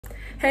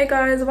Hey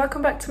guys,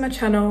 welcome back to my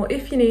channel.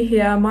 If you're new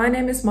here, my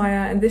name is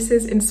Maya and this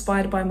is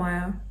Inspired by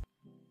Maya.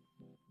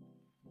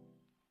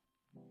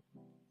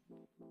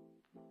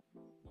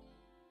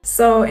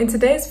 So in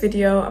today's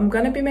video, I'm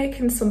going to be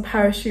making some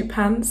parachute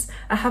pants.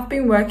 I have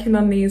been working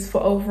on these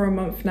for over a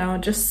month now,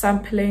 just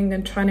sampling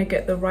and trying to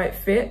get the right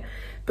fit,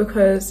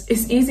 because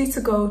it's easy to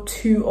go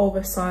too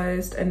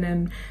oversized and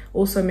then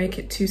also make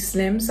it too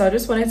slim. So I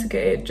just wanted to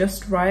get it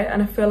just right,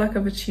 and I feel like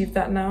I've achieved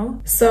that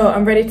now. So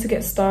I'm ready to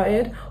get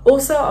started.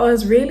 Also, I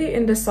was really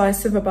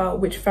indecisive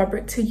about which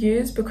fabric to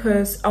use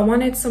because I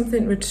wanted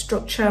something with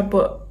structure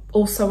but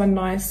also a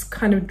nice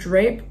kind of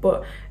drape,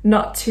 but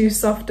not too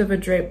soft of a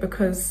drape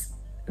because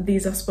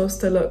these are supposed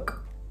to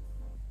look,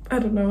 I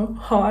don't know,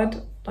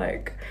 hard.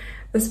 Like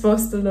they're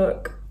supposed to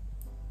look,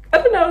 I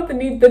don't know, they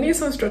need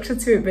some structure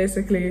to it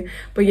basically.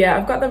 But yeah,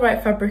 I've got the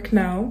right fabric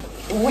now,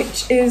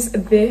 which is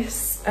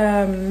this,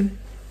 I'm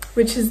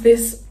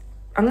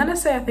gonna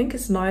say I think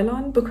it's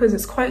nylon because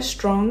it's quite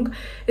strong.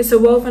 It's a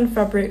woven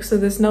fabric, so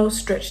there's no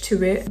stretch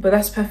to it, but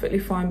that's perfectly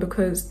fine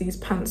because these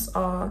pants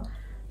are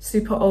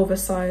super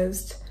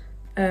oversized.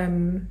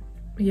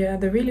 Yeah,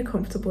 they're really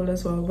comfortable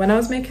as well. When I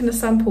was making the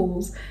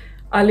samples,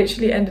 I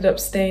literally ended up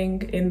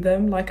staying in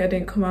them, like I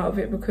didn't come out of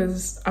it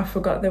because I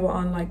forgot they were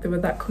on, like they were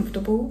that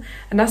comfortable.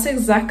 And that's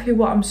exactly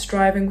what I'm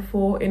striving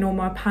for in all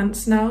my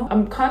pants now.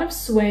 I'm kind of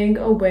swaying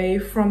away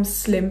from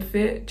slim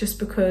fit just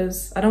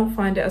because I don't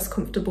find it as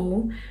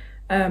comfortable.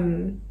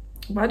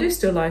 But I do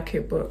still like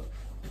it, but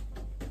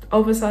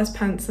oversized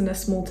pants and a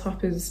small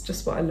top is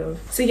just what I love.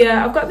 So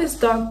yeah, I've got this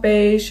dark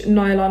beige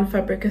nylon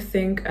fabric, I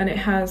think, and it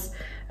has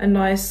a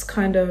nice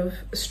kind of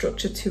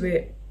structure to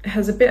it. It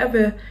has a bit of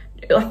a,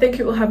 I think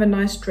it will have a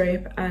nice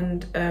drape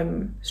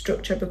and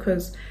structure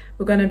because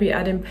we're going to be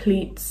adding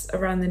pleats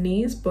around the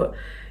knees, but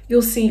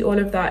you'll see all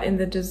of that in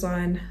the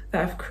design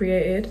that I've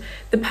created.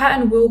 The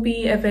pattern will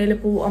be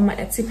available on my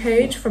Etsy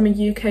page from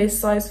a UK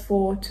size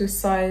 4 to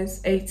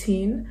size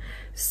 18.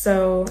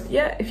 So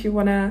yeah, if you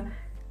want to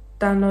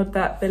download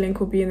that, the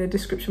link will be in the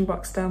description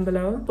box down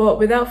below. But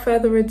without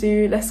further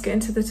ado, let's get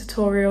into the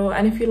tutorial.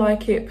 And if you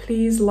like it,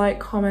 please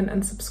like, comment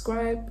and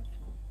subscribe.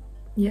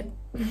 Yeah.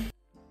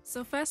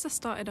 So first I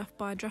started off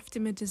by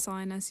drafting my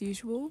design as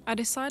usual. I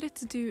decided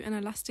to do an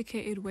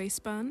elasticated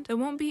waistband. There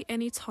won't be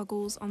any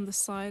toggles on the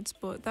sides,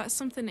 but that's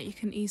something that you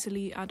can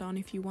easily add on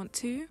if you want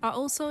to. I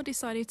also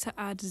decided to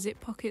add zip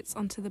pockets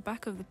onto the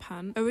back of the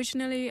pant.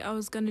 Originally I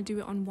was going to do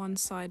it on one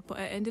side, but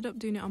I ended up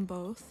doing it on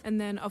both.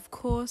 And then of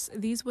course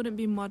these wouldn't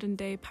be modern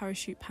day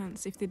parachute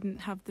pants if they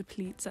didn't have the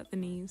pleats at the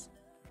knees.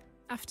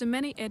 After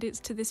many edits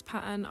to this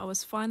pattern, I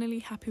was finally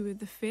happy with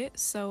the fit,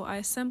 so I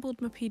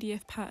assembled my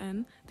PDF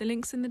pattern. The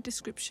link's in the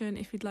description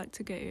if you'd like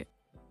to get it.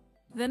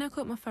 Then I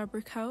cut my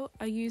fabric out.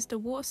 I used a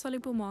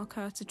water-soluble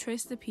marker to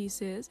trace the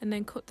pieces and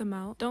then cut them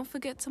out. Don't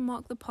forget to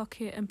mark the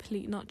pocket and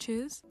pleat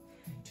notches.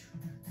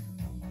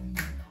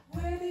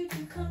 Where did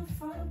you come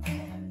from?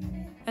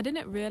 I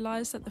didn't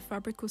realise that the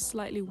fabric was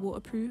slightly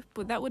waterproof,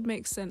 but that would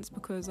make sense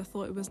because I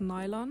thought it was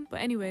nylon. But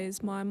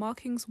anyways, my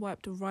markings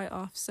wiped right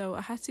off, so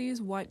I had to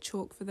use white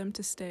chalk for them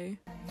to stay.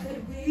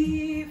 When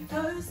we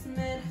first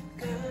met,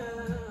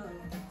 girl,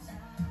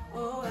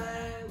 oh,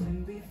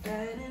 when we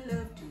fell in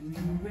love, do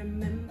you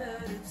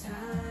remember the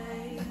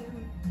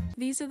time?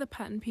 These are the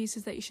pattern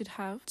pieces that you should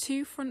have: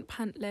 2 front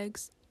pant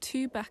legs,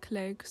 2 back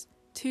legs,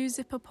 2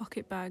 zipper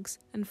pocket bags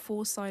and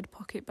 4 side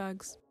pocket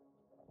bags.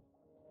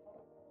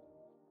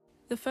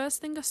 The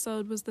first thing I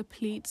sewed was the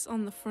pleats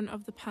on the front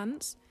of the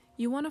pants.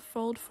 You want to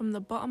fold from the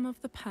bottom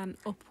of the pant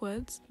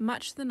upwards,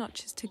 match the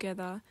notches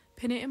together,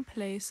 pin it in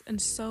place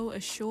and sew a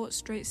short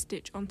straight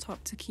stitch on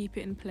top to keep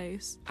it in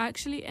place. I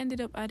actually ended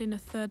up adding a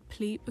 3rd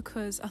pleat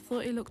because I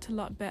thought it looked a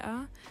lot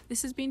better.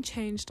 This has been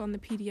changed on the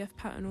PDF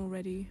pattern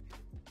already.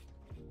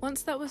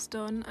 Once that was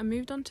done, I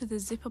moved on to the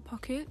zipper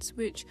pockets,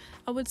 which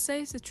I would say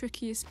is the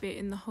trickiest bit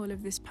in the whole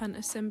of this pant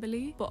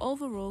assembly, but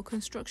overall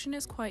construction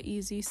is quite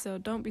easy, so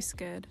don't be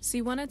scared. So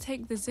you want to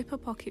take the zipper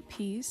pocket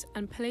piece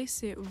and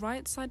place it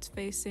right sides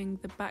facing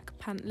the back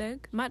pant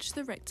leg. Match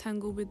the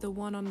rectangle with the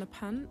one on the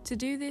pant. To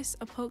do this,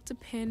 I poked a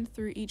pin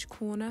through each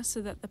corner so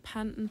that the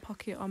pant and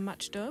pocket are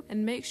matched up,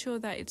 and make sure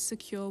that it's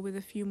secure with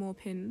a few more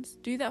pins.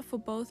 Do that for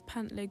both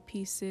pant leg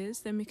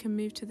pieces, then we can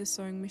move to the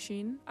sewing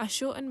machine. I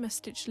shortened my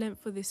stitch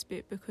length for this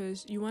bit because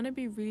you want to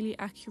be really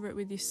accurate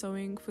with your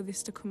sewing for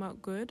this to come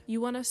out good.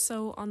 You want to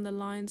sew on the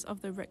lines of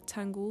the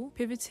rectangle,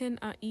 pivoting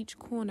at each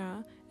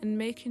corner and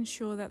making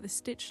sure that the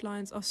stitch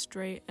lines are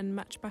straight and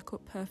match back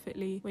up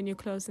perfectly when you're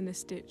closing the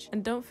stitch.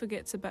 And don't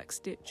forget to back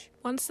stitch.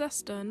 Once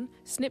that's done,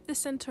 snip the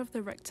center of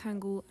the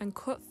rectangle and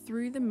cut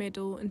through the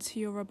middle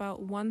until you're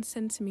about 1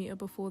 centimeter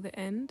before the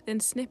end. Then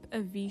snip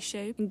a V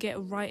shape and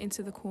get right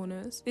into the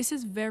corners. This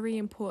is very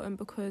important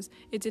because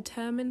it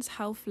determines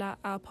how flat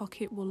our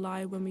pocket will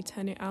lie when we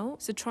turn it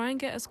out. So try and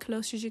get as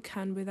close as you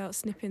can without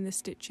snipping the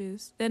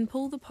stitches. Then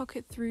pull the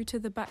pocket through to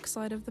the back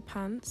side of the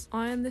pants,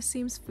 iron the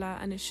seams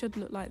flat and it should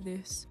look like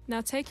this. pockets.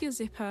 Now take your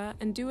zipper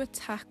and do a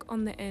tack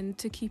on the end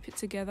to keep it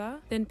together,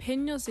 then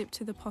pin your zip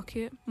to the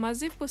pocket. My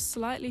zip was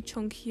slightly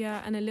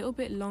chunkier and a little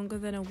bit longer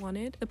than I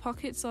wanted. The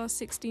pockets are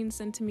 16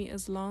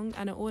 centimeters long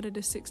and I ordered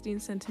a 16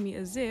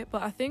 centimeter zip,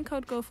 but I think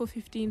I'd go for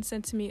 15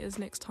 centimeters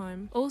next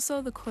time.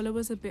 Also, the color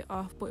was a bit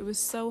off, but it was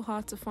so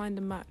hard to find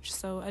a match,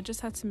 so I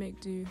just had to make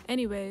do.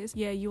 Anyways,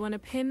 yeah, you want to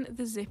pin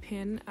the zip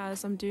in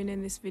as I'm doing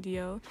in this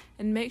video,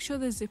 and make sure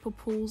the zipper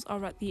pulls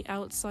are at the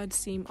outside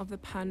seam of the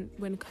pant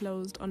when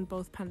closed on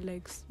both pant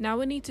legs. Now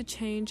we need to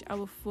change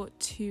our foot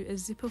to a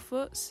zipper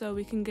foot so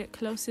we can get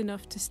close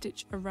enough to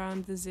stitch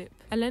around the zip.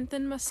 I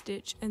lengthened my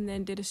stitch and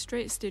then did a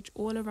straight stitch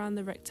all around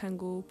the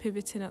rectangle,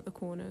 pivoting at the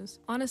corners.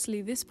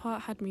 Honestly, this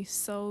part had me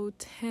so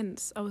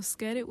tense. I was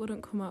scared it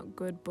wouldn't come out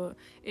good, but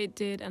it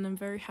did, and I'm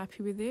very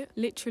happy with it.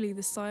 Literally,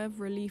 the sigh of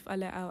relief I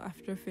let out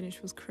after I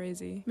finished was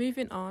crazy.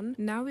 Moving on,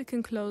 now we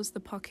can close the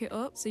pocket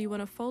up. So you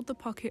want to fold the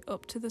pocket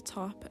up to the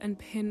top and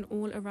pin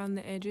all around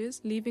the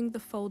edges, leaving the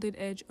folded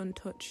edge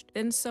untouched.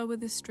 Then sew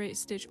with a straight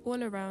stitch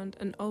all around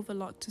and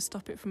overlock to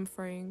stop it from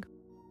fraying.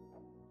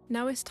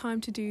 Now it's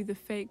time to do the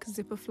fake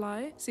zipper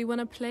fly. So you want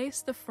to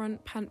place the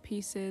front pant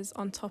pieces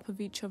on top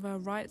of each other,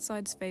 right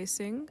sides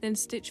facing, then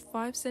stitch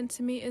 5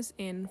 centimeters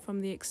in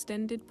from the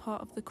extended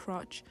part of the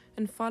crotch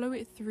and follow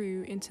it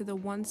through into the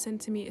 1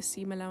 centimeter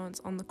seam allowance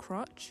on the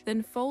crotch.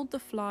 Then fold the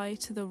fly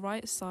to the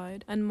right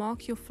side and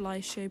mark your fly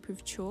shape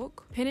with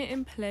chalk. Pin it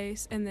in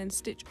place and then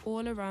stitch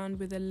all around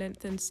with a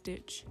lengthened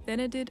stitch.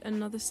 Then I did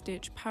another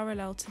stitch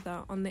parallel to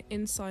that on the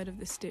inside of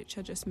the stitch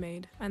I just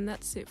made, and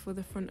that's it for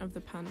the front of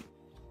the pant.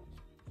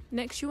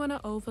 Next, you want to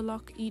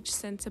overlock each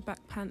centre back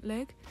pant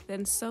leg,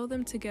 then sew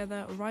them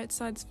together right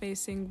sides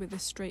facing with a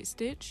straight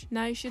stitch.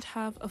 Now you should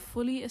have a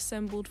fully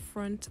assembled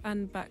front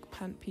and back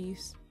pant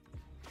piece.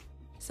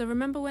 So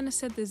remember when I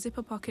said the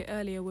zipper pocket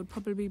earlier would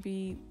probably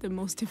be the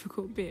most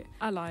difficult bit?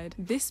 I lied.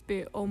 This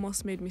bit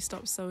almost made me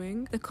stop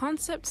sewing. The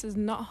concept is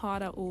not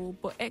hard at all,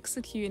 but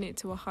executing it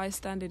to a high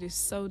standard is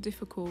so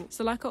difficult.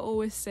 So like I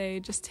always say,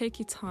 just take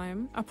your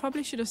time. I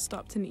probably should have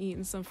stopped and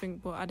eaten something,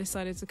 but I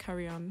decided to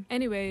carry on.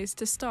 Anyways,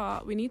 to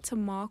start, we need to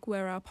mark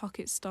where our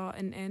pockets start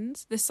and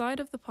ends. The side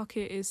of the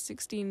pocket is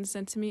 16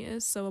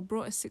 centimeters, so I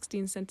brought a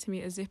 16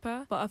 centimeter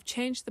zipper, but I've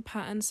changed the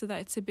pattern so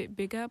that it's a bit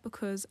bigger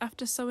because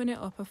after sewing it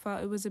up, I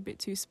felt it was a bit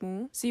too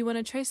small. So you want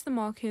to trace the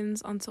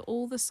markings onto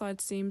all the side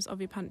seams of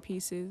your pant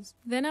pieces.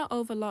 Then I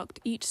overlocked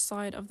each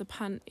side of the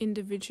pant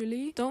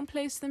individually. Don't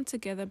place them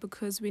together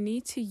because we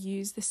need to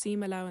use the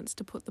seam allowance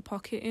to put the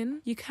pocket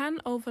in. You can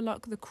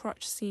overlock the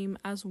crotch seam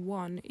as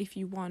one if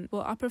you want,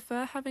 but I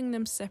prefer having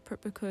them separate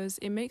because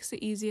it makes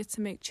it easier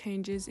to make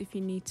changes if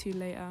you need to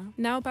later.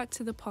 Now back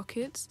to the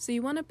pockets. So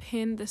you want to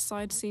pin the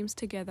side seams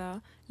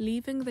together,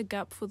 leaving the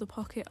gap for the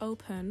pocket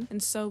open,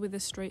 and sew with a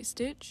straight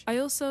stitch. I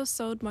also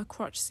sewed my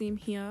crotch seam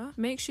here.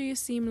 Make sure your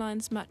seam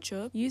lines match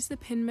up. Use the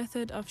pin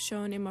method I've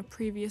shown in my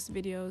previous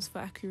videos for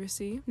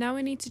accuracy. Now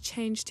we need to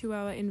change to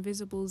our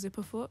invisible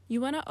zipper foot.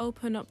 You want to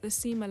open up the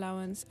seam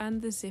allowance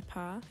and the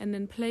zipper and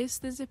then place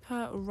the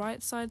zipper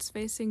right sides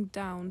facing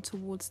down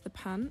towards the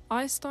pant.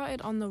 I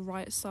started on the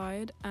right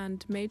side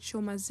and made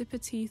sure my zipper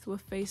teeth were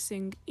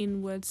facing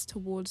inwards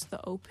towards the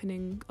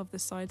opening of the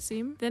side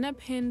seam. Then I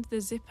pinned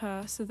the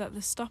zipper so that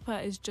the stopper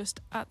is just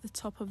at the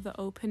top of the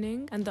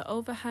opening and the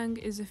overhang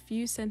is a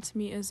few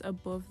centimeters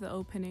above the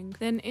opening.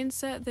 Then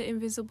insert the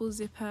invisible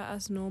zipper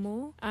as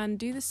normal and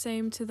do the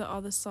same to the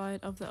other side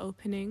of the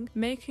opening,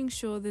 making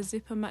sure the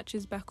zipper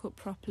matches back up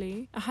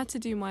properly. I had to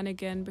do mine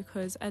again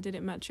because I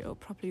didn't match it up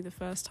properly the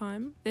first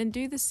time. Then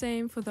do the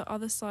same for the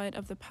other side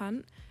of the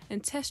pant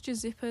and test your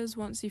zippers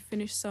once you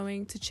finish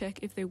sewing to check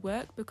if they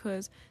work,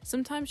 because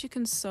sometimes you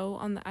can sew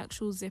on the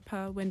actual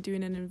zipper when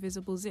doing an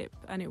invisible zip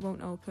and it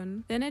won't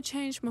open. Then I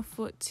changed my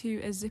foot to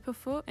a zipper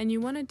foot, and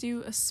you want to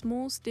do a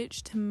small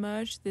stitch to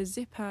merge the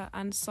zipper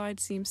and side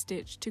seam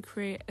stitch to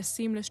create a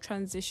seamless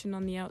transition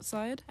on the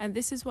outside, and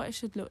this is what it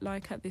should look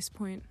like at this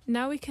point.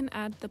 Now we can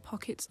add the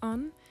pockets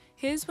on.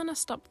 Here's when I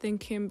stopped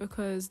thinking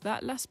because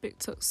that last bit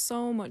took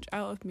so much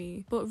out of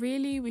me, but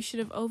really we should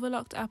have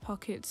overlocked our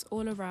pockets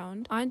all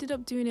around. I ended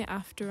up doing it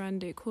after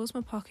and it caused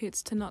my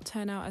pockets to not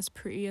turn out as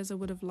pretty as I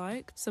would have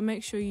liked, so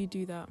make sure you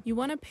do that. You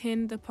want to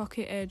pin the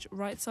pocket edge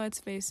right sides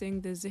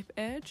facing the zip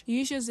edge.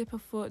 Use your zipper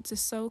foot to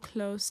sew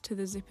close to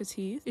the zipper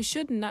teeth. It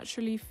should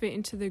naturally fit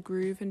into the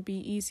groove and be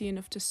easy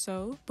enough to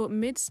sew, but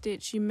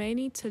mid-stitch you may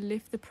need to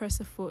lift the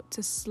presser foot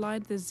to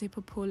slide the zipper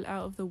pull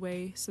out of the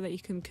way so that you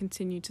can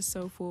continue to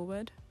sew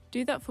forward.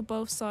 Do that for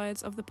both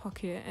sides of the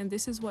pocket and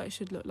this is what it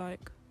should look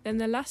like. Then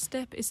the last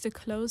step is to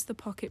close the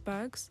pocket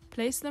bags.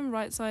 Place them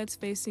right sides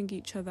facing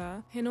each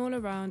other, pin all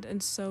around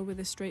and sew with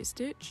a straight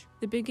stitch.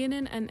 The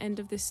beginning and end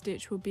of this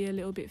stitch will be a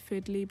little bit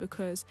fiddly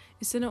because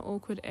it's in an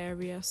awkward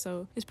area,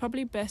 so it's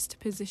probably best to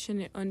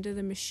position it under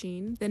the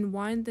machine, then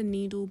wind the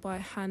needle by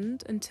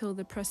hand until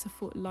the presser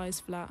foot lies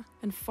flat.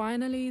 And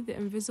finally, the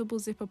invisible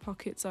zipper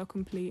pockets are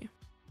complete.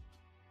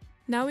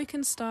 Now we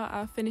can start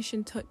our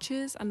finishing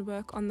touches and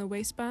work on the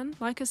waistband.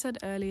 Like I said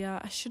earlier,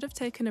 I should have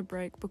taken a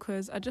break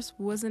because I just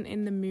wasn't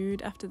in the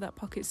mood after that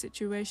pocket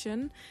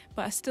situation,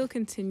 but I still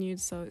continued,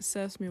 so it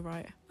serves me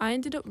right. I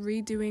ended up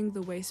redoing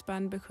the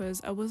waistband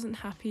because I wasn't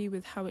happy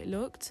with how it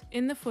looked.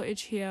 In the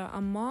footage here, I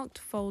marked,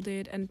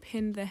 folded and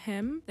pinned the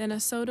hem, then I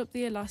sewed up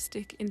the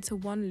elastic into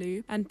one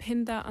loop and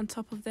pinned that on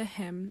top of the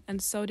hem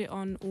and sewed it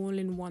on all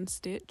in one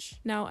stitch.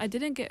 Now I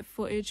didn't get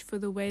footage for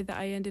the way that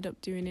I ended up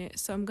doing it,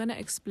 so I'm gonna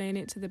explain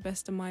it to the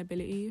best of my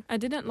ability. I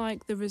didn't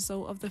like the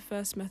result of the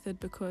first method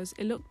because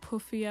it looked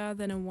puffier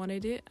than I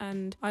wanted it,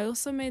 and I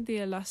also made the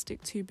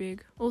elastic too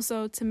big.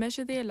 Also, to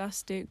measure the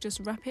elastic, just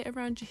wrap it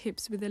around your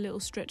hips with a little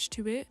stretch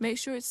to it. Make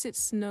sure it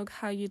sits snug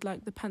how you'd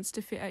like the pants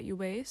to fit at your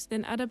waist.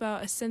 Then add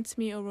about 1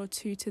 centimeter or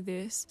 2 to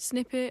this.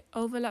 Snip it,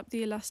 overlap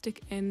the elastic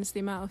ends,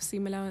 the amount of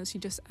seam allowance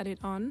you just added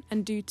on,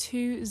 and do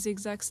 2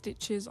 zigzag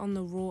stitches on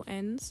the raw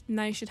ends.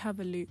 Now you should have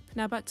a loop.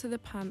 Now back to the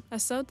pant. I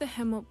sewed the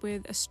hem up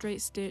with a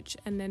straight stitch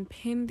and then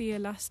pinned the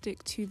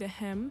elastic to the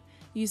hem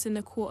using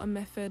the quarter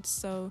method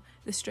so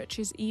the stretch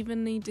is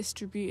evenly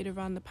distributed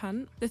around the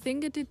pant. The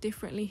thing I did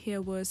differently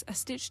here was I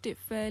stitched it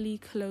fairly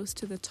close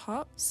to the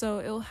top, so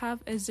it'll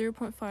have a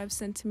 0.5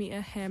 centimeter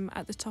hem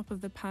at the top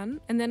of the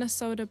pant, and then I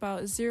sewed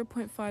about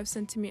 0.5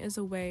 centimeters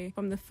away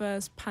from the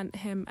first pant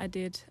hem I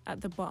did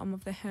at the bottom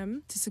of the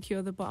hem to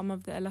secure the bottom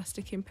of the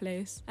elastic in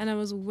place, and I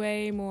was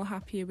way more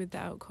happier with the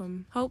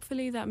outcome.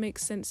 Hopefully that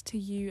makes sense to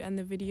you and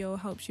the video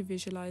helps you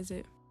visualize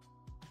it.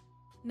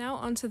 Now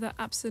onto the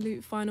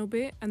absolute final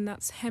bit, and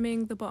that's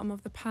hemming the bottom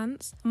of the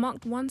pants. I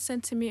marked 1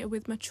 centimeter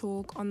with my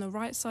chalk on the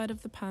right side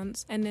of the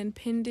pants and then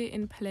pinned it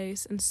in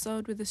place and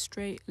sewed with a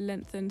straight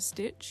lengthened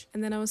stitch,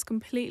 and then I was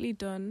completely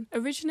done.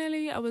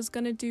 Originally I was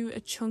gonna do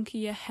a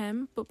chunkier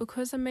hem, but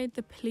because I made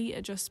the pleat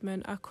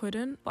adjustment I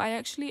couldn't, but I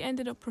actually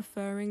ended up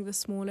preferring the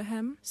smaller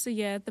hem. So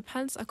yeah, the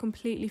pants are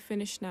completely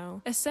finished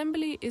now.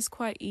 Assembly is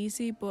quite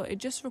easy, but it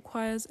just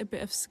requires a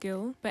bit of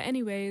skill. But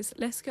anyways,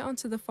 let's get on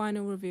to the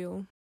final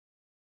reveal.